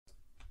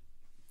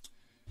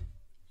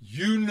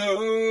You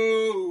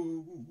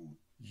know,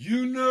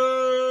 you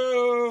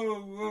know,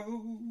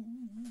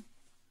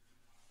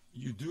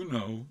 you do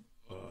know,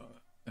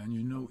 and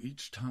you know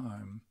each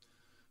time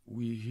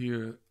we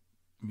hear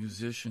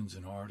musicians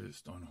and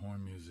artists on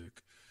horn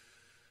music,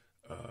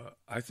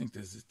 I think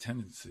there's a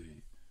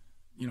tendency,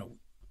 you know,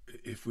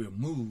 if we're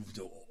moved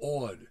or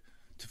awed,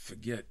 to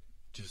forget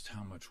just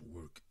how much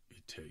work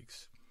it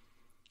takes.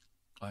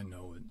 I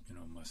know it, you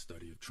know, my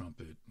study of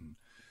trumpet, and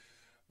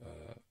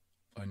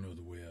I know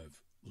the way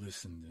I've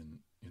listened and,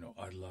 you know,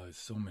 idolized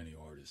so many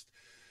artists.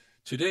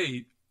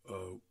 Today,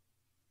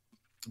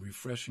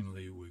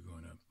 refreshingly, we're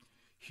going to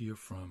hear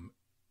from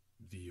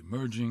the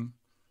emerging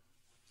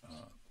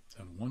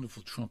and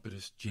wonderful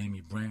trumpetist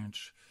JAIMIE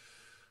Branch,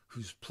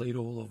 who's played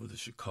all over the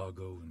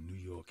Chicago and New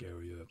York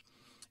area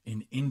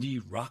in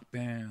indie rock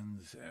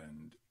bands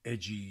and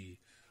edgy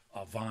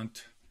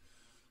avant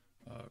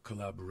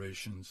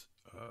collaborations.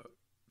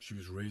 She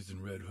was raised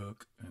in Red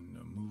Hook and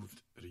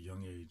moved at a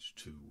young age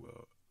to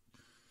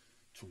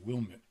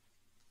Wilmette,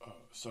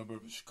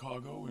 suburb of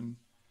Chicago, and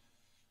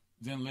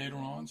then later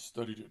on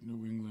studied at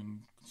New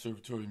England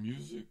Conservatory of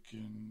Music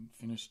and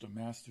finished a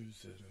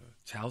master's at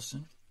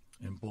Towson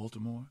in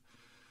Baltimore.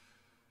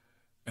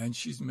 And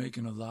she's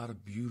making a lot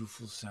of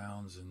beautiful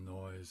sounds and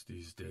noise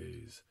these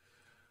days.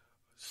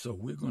 So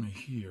we're going to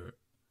hear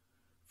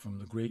from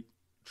the great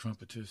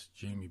trumpetist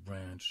JAIMIE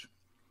Branch,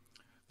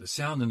 The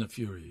Sound and the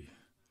Fury.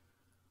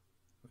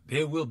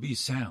 There will be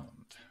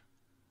sound.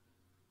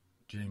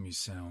 JAIMIE's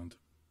sound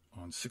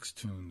on 6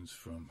 tunes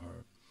from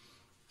her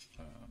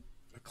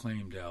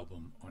acclaimed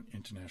album on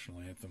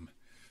International Anthem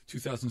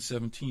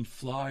 2017,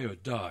 Fly or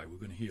Die. We're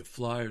going to hear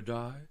Fly or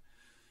Die,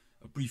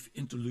 a brief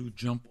interlude,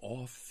 Jump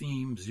Off,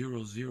 theme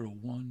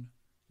 001,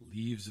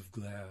 Leaves of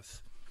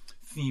Glass,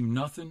 theme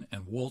Nothing,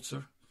 and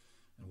Waltzer.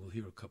 And we'll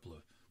hear a couple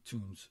of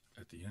tunes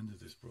at the end of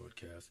this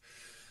broadcast.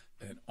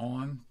 And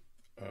on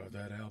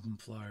that album,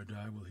 Fly or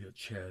Die, we'll hear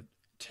Chad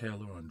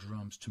Taylor on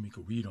drums,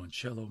 Tamika Reed on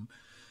cello,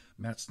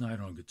 Matt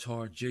Snyder on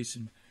guitar,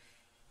 Jason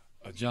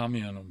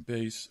Ajamian on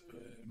bass,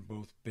 and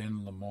both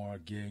Ben Lamar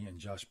Gay and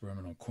Josh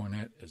Berman on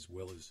cornet, as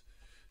well as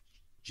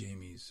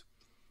JAIMIE's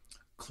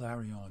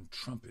clarion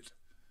trumpet.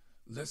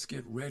 Let's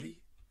get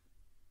ready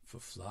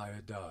for Fly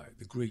or Die,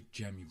 the great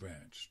JAIMIE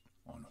Branch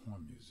on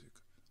horn music,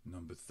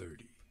 number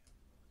 30.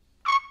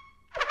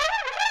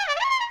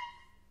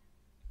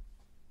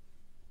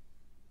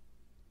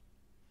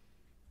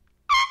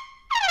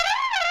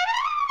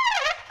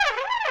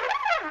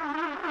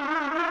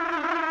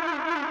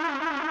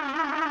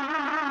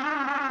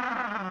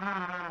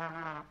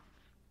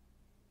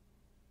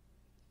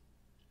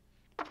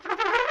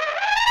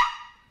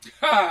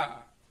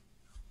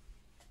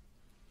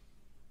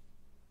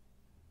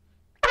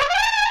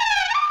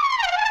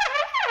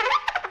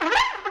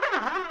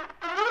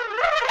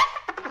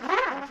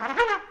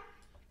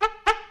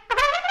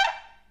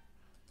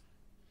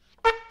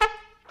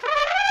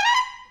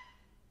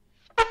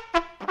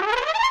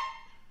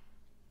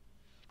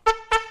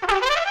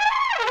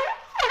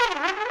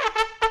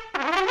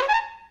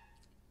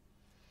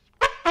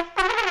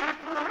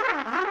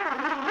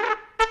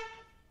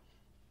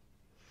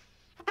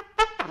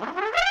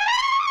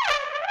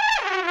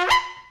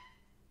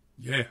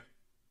 Yeah.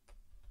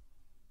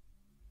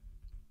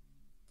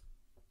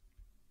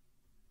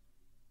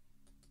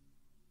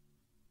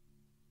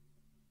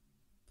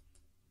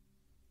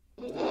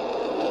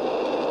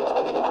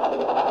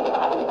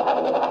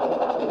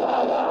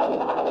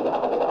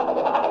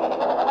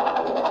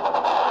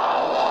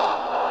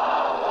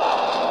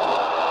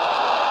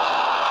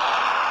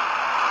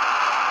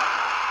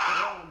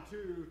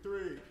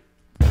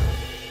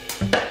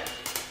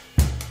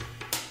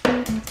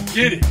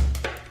 Get it.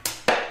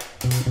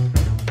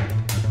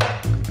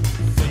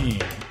 Theme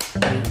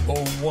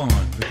 01,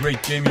 the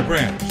great JAIMIE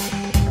Branch.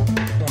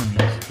 Horn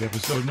music,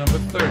 episode number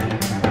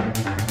 30.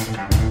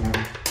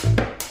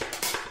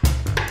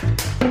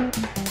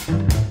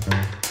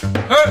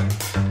 Hey!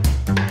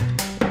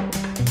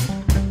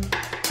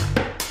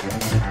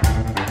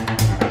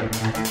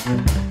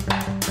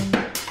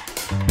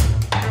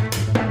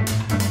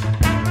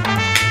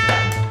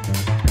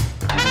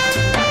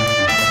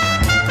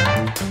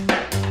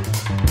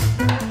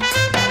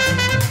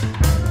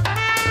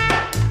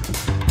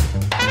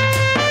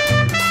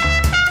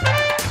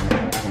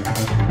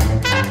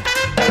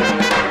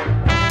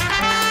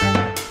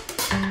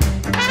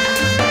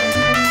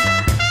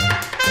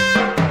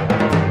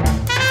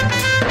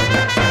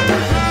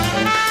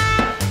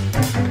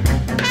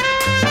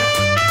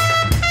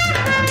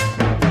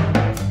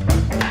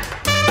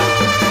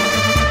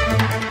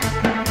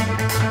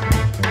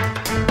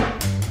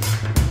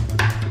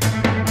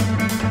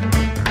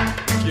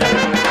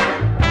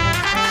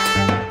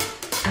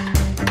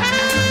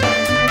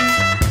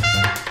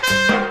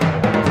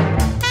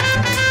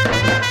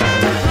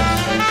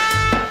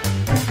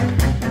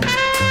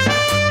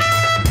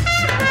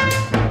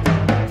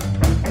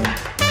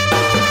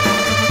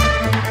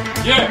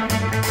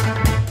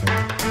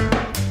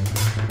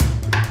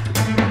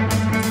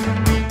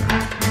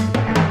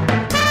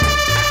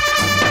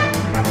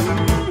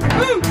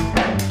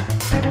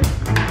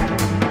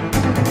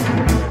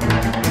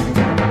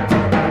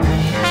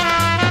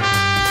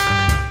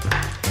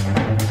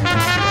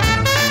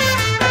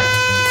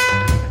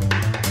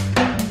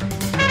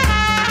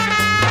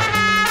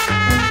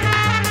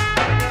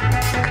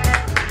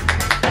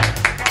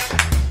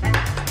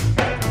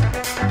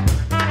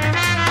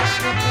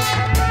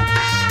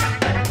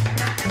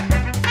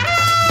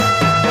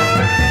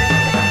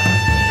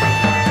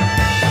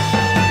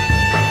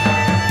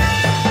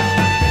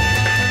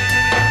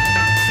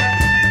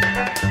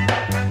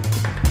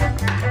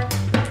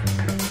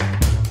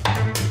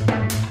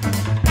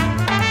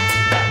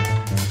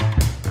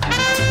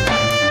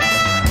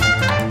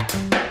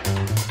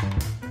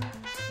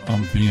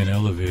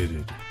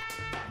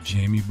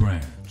 JAIMIE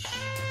Branch.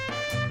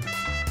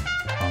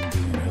 I'm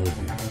being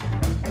elevated.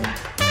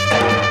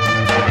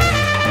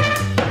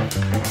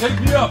 Take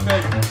me up,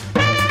 baby.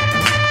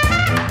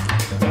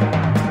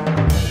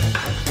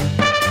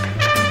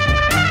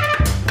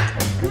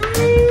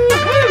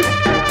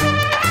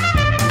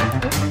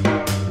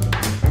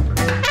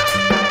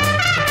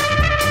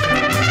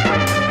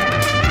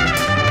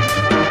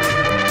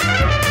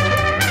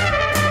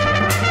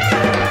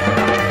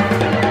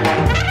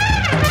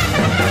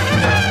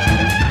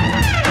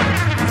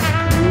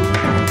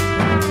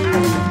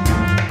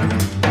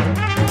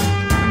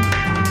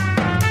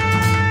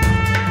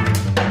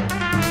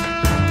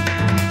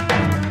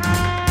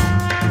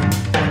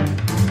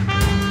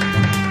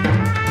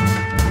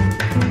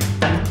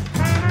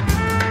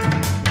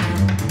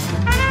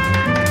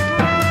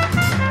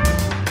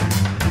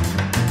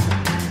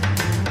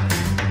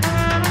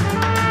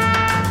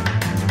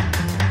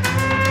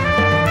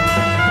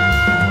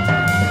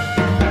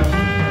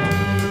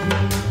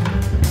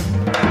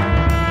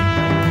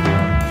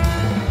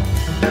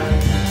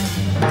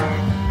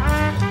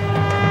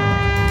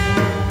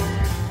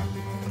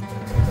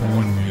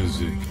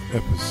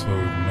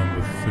 Episode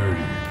number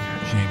 30,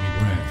 JAIMIE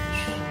Branch.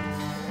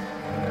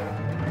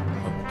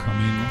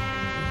 Upcoming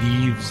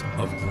Leaves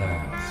of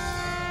Glass.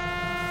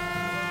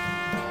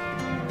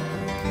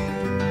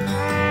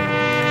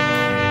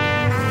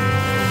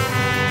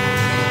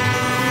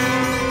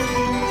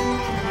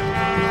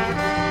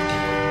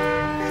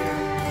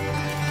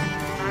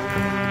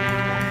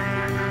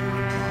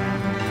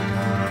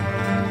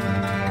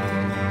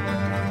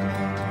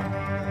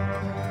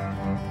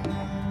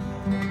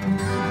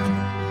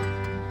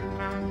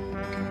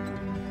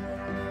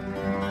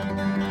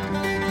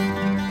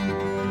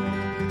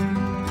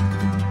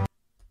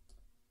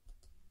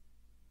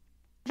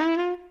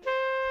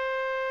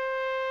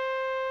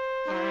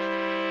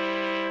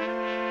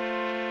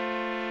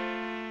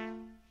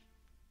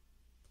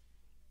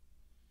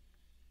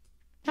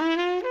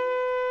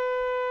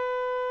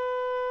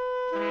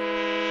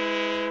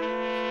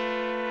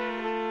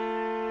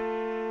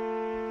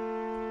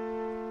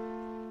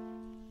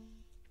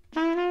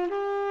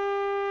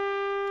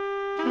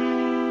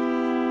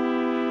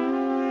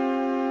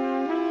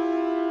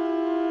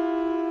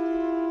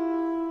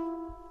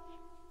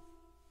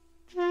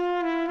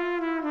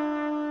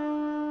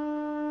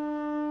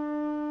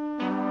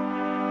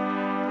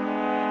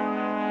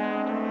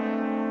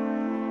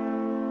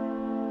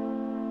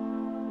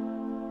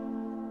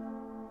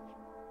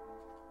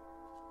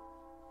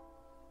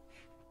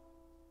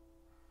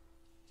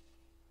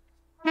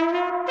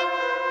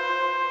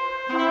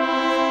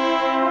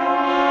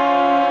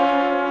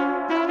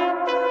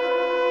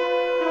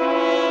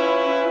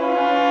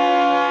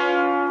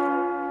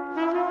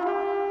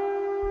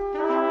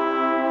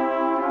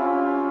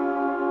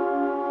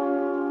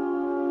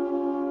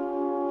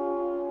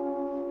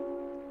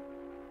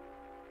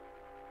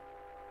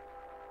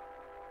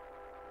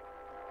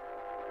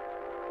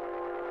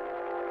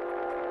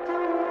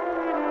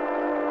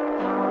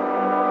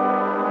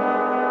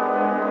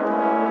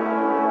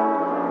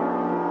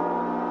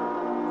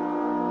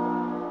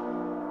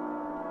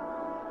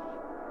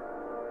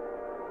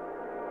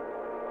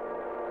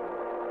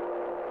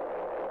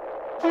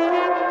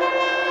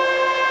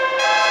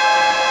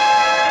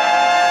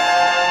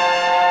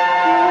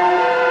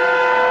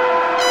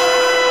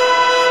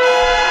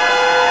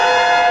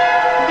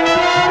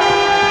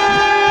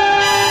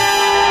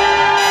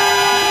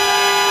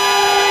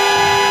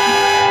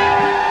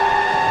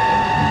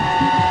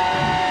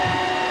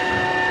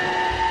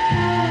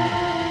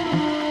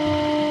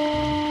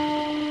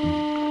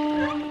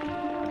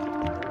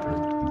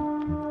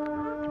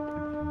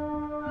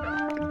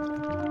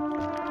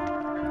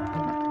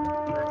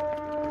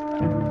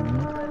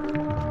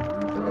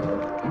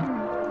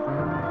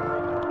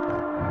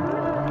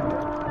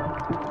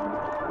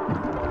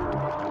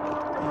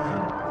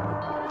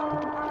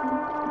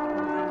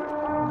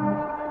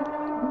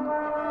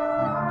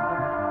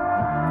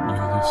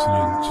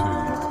 Listening to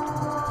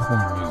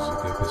Horn Music,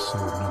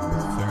 episode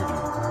number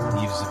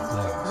 30, Leaves of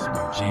Glass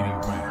by JAIMIE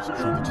Branch,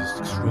 trumpetist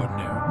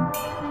extraordinaire.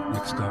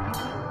 Next up,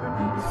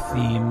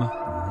 Theme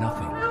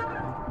Nothing.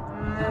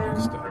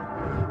 Next up.